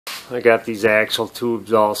I got these axle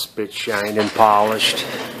tubes all spit shined and polished,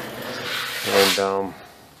 and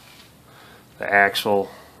the axle,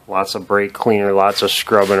 lots of brake cleaner, lots of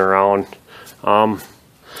scrubbing around.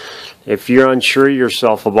 If you're unsure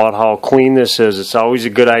yourself about how clean this is, it's always a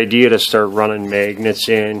good idea to start running magnets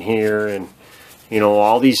in here, and you know,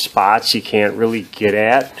 all these spots you can't really get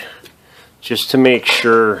at, just to make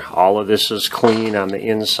sure all of this is clean on the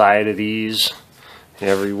inside of these and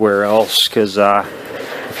everywhere else, because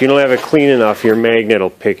if you don't have it clean enough, your magnet will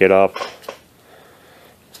pick it up.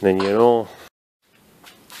 And then, you know,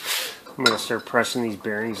 I'm going to start pressing these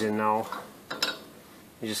bearings in now.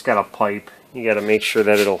 You just got a pipe. You got to make sure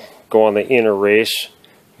that it'll go on the inner race.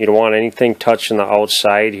 You don't want anything touching the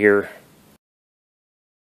outside here.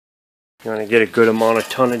 You want to get a good amount of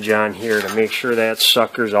tonnage on here to make sure that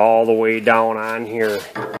sucker's all the way down on here.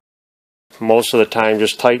 Most of the time,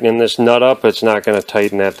 just tightening this nut up, it's not going to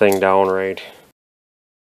tighten that thing down right.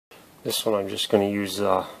 This one I'm just going to use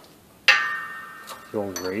the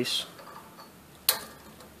old race.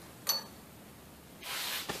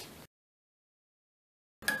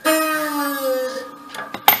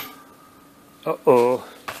 Uh-oh.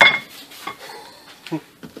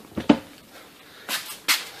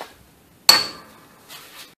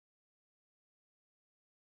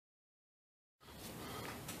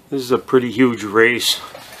 This is a pretty huge race.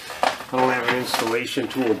 I don't have an installation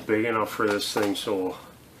tool big enough for this thing, so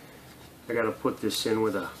I gotta put this in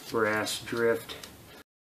with a brass drift.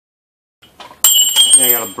 I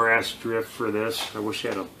got a brass drift for this. I wish I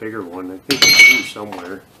had a bigger one. I think I do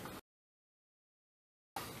somewhere.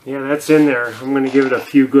 Yeah, that's in there. I'm gonna give it a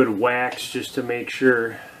few good whacks just to make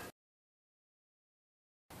sure.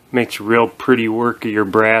 Makes real pretty work of your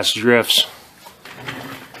brass drifts.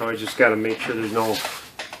 So I just gotta make sure there's no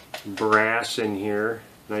brass in here,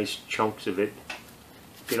 nice chunks of it.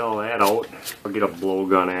 Get all that out. I'll get a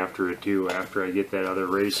blowgun after it too, after I get that other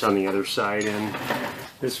race on the other side in.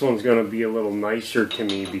 This one's going to be a little nicer to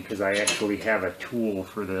me because I actually have a tool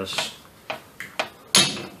for this.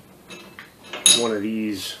 One of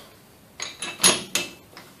these.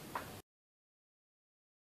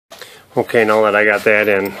 Okay, now that I got that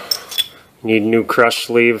in, you need a new crush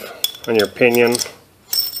sleeve on your pinion.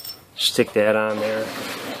 Stick that on there.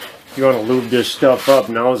 If you want to lube this stuff up,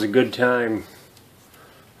 now is a good time.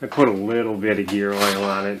 I put a little bit of gear oil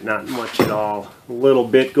on it, not much at all. A little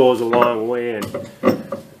bit goes a long way, and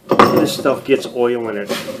this stuff gets oil in it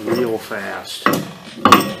real fast.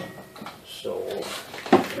 So,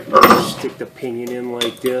 stick the pinion in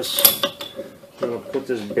like this. I'm going to put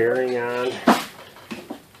this bearing on.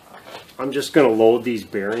 I'm just going to load these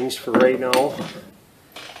bearings for right now.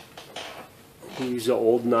 Use the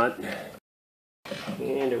old nut.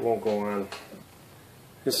 And it won't go on.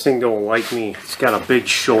 This thing don't like me. It's got a big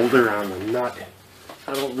shoulder on the nut.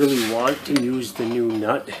 I don't really want to use the new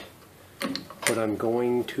nut, but I'm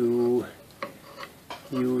going to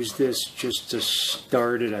use this just to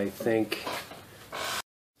start it, I think.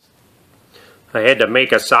 I had to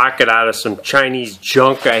make a socket out of some Chinese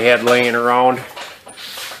junk I had laying around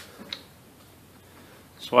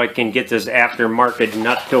so I can get this aftermarket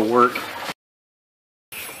nut to work.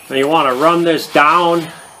 Now you want to run this down.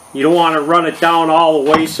 You don't want to run it down all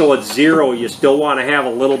the way so it's zero. You still want to have a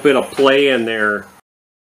little bit of play in there.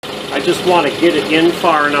 I just want to get it in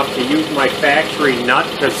far enough to use my factory nut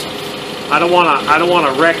because I don't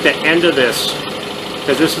want to wreck the end of this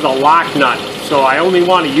because this is a lock nut. So I only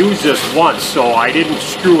want to use this once, so I didn't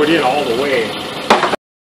screw it in all the way.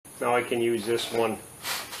 Now I can use this one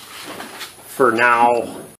for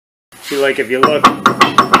now. See, like if you look,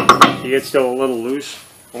 see it's still a little loose.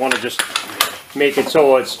 I want to just make it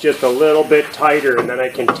so it's just a little bit tighter, and then I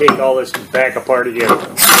can take all this back apart again.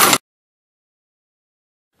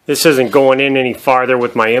 This isn't going in any farther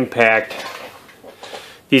with my impact.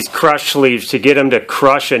 These crush sleeves, to get them to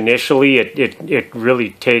crush initially, it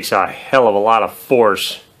really takes a hell of a lot of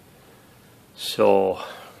force. So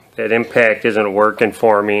that impact isn't working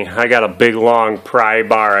for me. I got a big long pry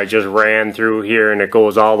bar I just ran through here, and it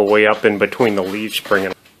goes all the way up in between the leaf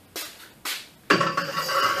spring.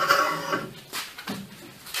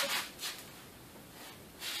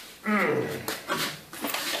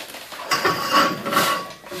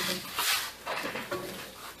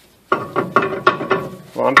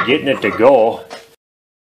 Well, I'm getting it to go.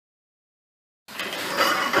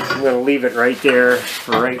 I'm going to leave it right there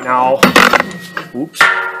for right now. Oops.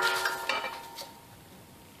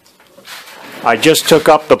 I just took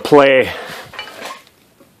up the play.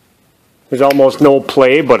 There's almost no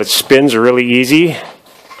play, but it spins really easy.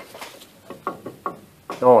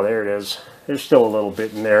 Oh, there it is. There's still a little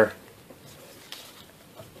bit in there.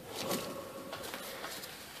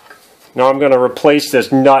 Now I'm going to replace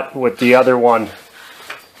this nut with the other one,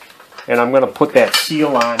 and I'm going to put that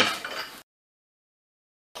seal on.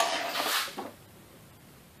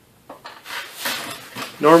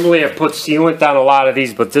 Normally I put sealant on a lot of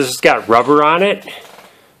these, but this has got rubber on it,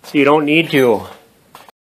 so you don't need to.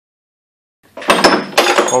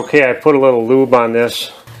 Okay, I put a little lube on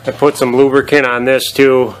this. I put some lubricant on this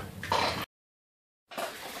too.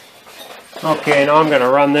 Okay, now I'm going to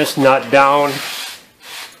run this nut down.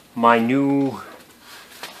 My new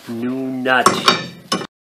nut.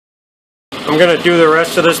 I'm going to do the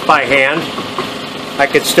rest of this by hand. I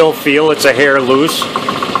can still feel it's a hair loose,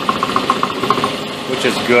 which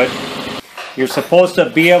is good. You're supposed to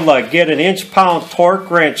be able to get an inch-pound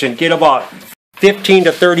torque wrench and get about 15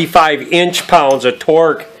 to 35 inch-pounds of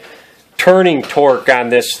torque, turning torque on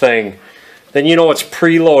this thing. Then you know it's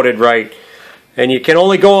preloaded right. And you can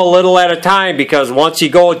only go a little at a time, because once you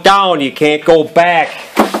go down, you can't go back.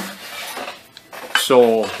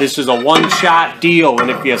 So this is a one-shot deal, and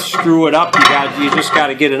if you screw it up, you just got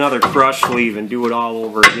to get another crush sleeve and do it all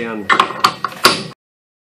over again.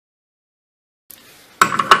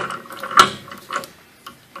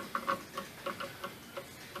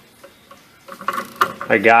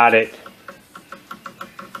 I got it.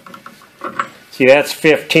 See, that's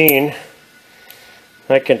 15.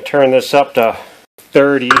 I can turn this up to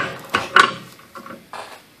 30.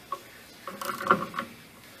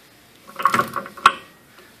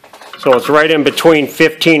 So it's right in between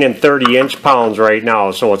 15 and 30 inch-pounds right now,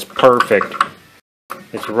 so it's perfect.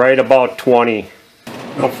 It's right about 20.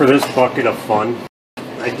 Now for this bucket of fun,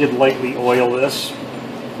 I did lightly oil this,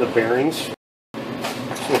 the bearings.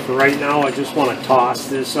 So for right now, I just want to toss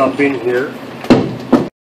this up in here.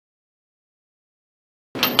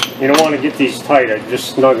 You don't want to get these tight, I'm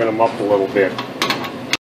just snugging them up a little bit.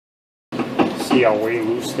 See how way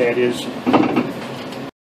loose that is?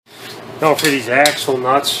 Now for these axle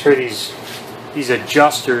nuts, for these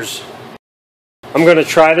adjusters, I'm going to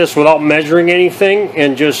try this without measuring anything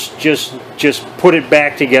and just put it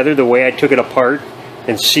back together the way I took it apart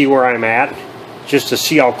and see where I'm at, just to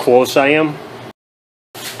see how close I am.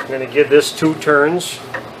 I'm going to give this 2 turns.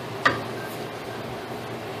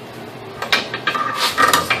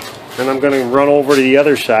 And I'm going to run over to the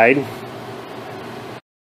other side.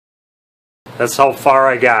 That's how far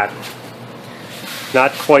I got.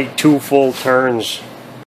 Not quite 2 full turns.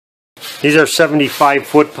 These are 75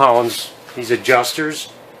 foot-pounds, these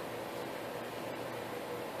adjusters.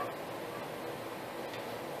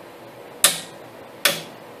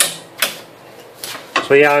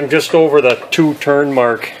 So yeah, I'm just over the 2 turn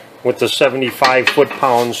mark with the 75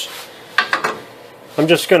 foot-pounds. I'm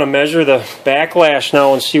just going to measure the backlash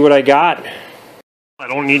now and see what I got. I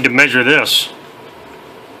don't need to measure this.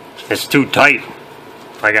 It's too tight.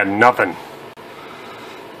 I got nothing.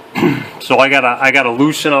 So I gotta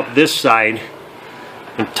loosen up this side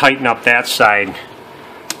and tighten up that side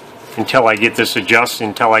until I get this adjusted,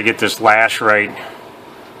 until I get this lash right.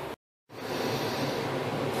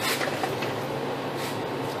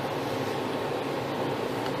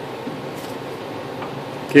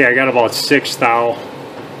 Okay, I got about 6 thou.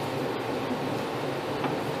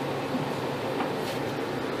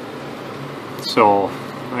 So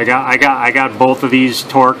I got both of these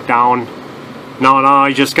torqued down. Now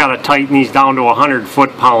I just got to tighten these down to 100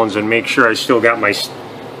 foot-pounds and make sure I still got my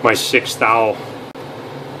 6 thou.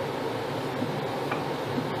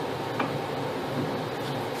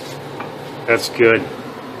 That's good.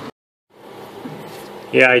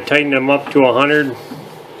 Yeah, I tightened them up to 100.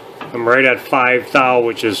 I'm right at 5 thou,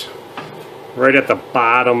 which is right at the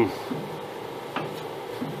bottom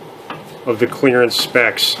of the clearance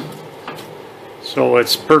specs. So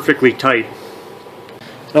it's perfectly tight.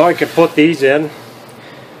 Now I can put these in.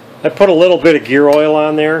 I put a little bit of gear oil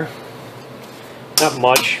on there. Not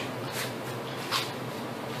much.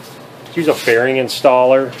 Use a fairing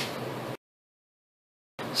installer.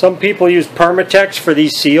 Some people use Permatex for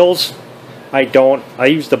these seals. I don't. I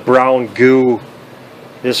use the brown goo.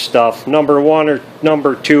 This stuff. Number 1 or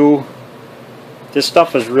number 2. This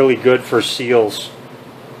stuff is really good for seals.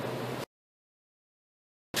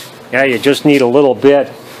 Yeah, you just need a little bit.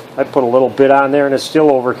 I put a little bit on there and it's still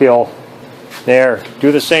overkill. There.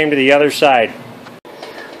 Do the same to the other side.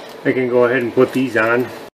 I can go ahead and put these on.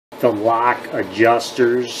 The lock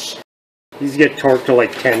adjusters. These get torqued to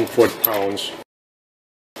like 10 foot-pounds.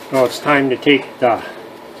 Now it's time to take the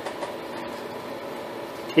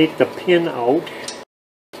pin out.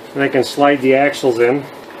 And I can slide the axles in.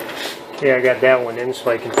 Okay, I got that one in,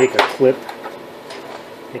 so I can take a clip.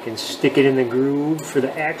 I can stick it in the groove for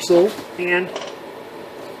the axle and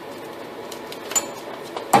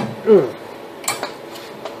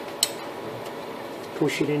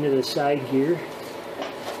push it into the side gear.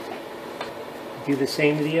 Do the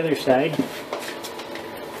same to the other side.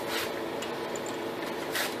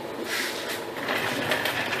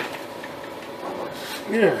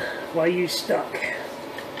 Yeah, why you stuck?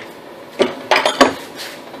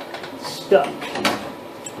 Stuck.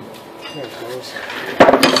 There it goes.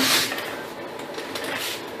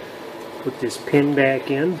 Put this pin back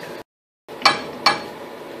in. I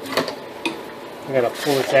gotta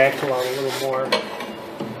pull its axle out a little more.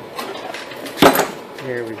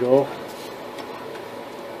 There we go.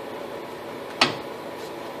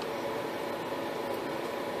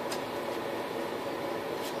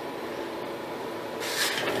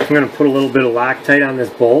 I'm going to put a little bit of Loctite on this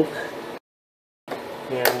bolt,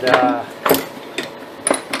 and I'm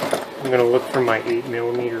going to look for my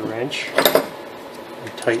 8mm wrench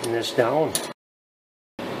and tighten this down.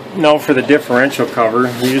 Now for the differential cover,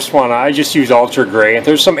 I just use ultra gray.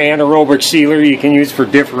 There's some anaerobic sealer you can use for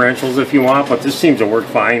differentials if you want, but this seems to work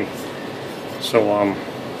fine. So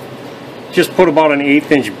just put about an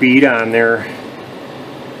 1/8 inch bead on there,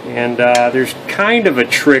 and there's kind of a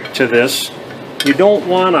trick to this. You don't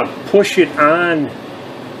want to push it on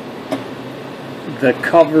the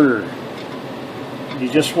cover. You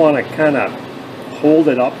just want to kind of hold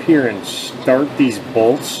it up here and start these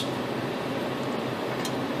bolts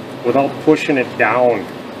without pushing it down.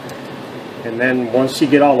 And then once you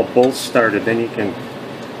get all the bolts started, then you can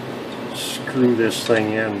screw this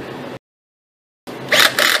thing in.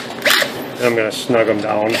 And I'm going to snug them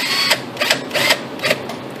down.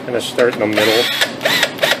 Kind of start in the middle.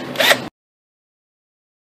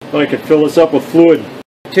 I can fill this up with fluid.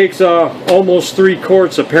 It takes almost 3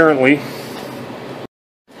 quarts apparently.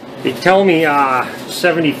 They tell me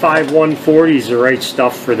 75 140 is the right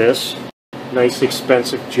stuff for this. Nice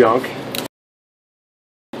expensive junk.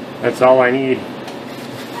 That's all I need.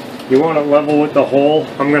 You want it level with the hole.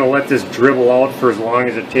 I'm going to let this dribble out for as long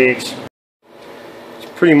as it takes.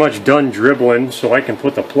 It's pretty much done dribbling, so I can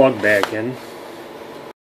put the plug back in.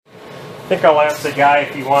 I think I'll ask the guy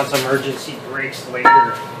if he wants emergency brakes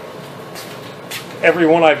later.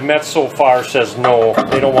 Everyone I've met so far says no,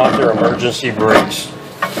 they don't want their emergency brakes.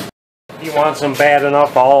 If he wants them bad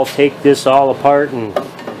enough, I'll take this all apart and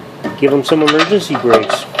give them some emergency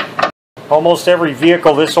brakes. Almost every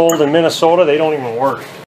vehicle this old in Minnesota, they don't even work.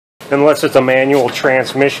 Unless it's a manual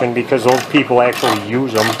transmission, because those people actually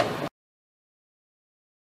use them.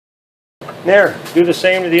 There, do the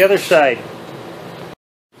same to the other side.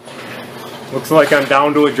 Looks like I'm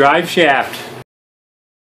down to a drive shaft.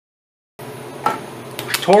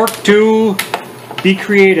 Torque to be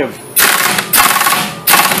creative.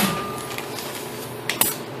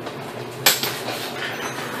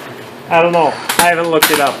 I don't know. I haven't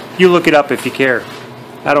looked it up. You look it up if you care.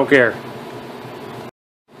 I don't care.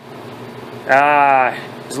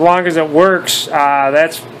 As long as it works,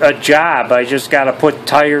 that's a job. I just got to put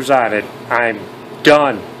tires on it. I'm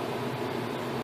done.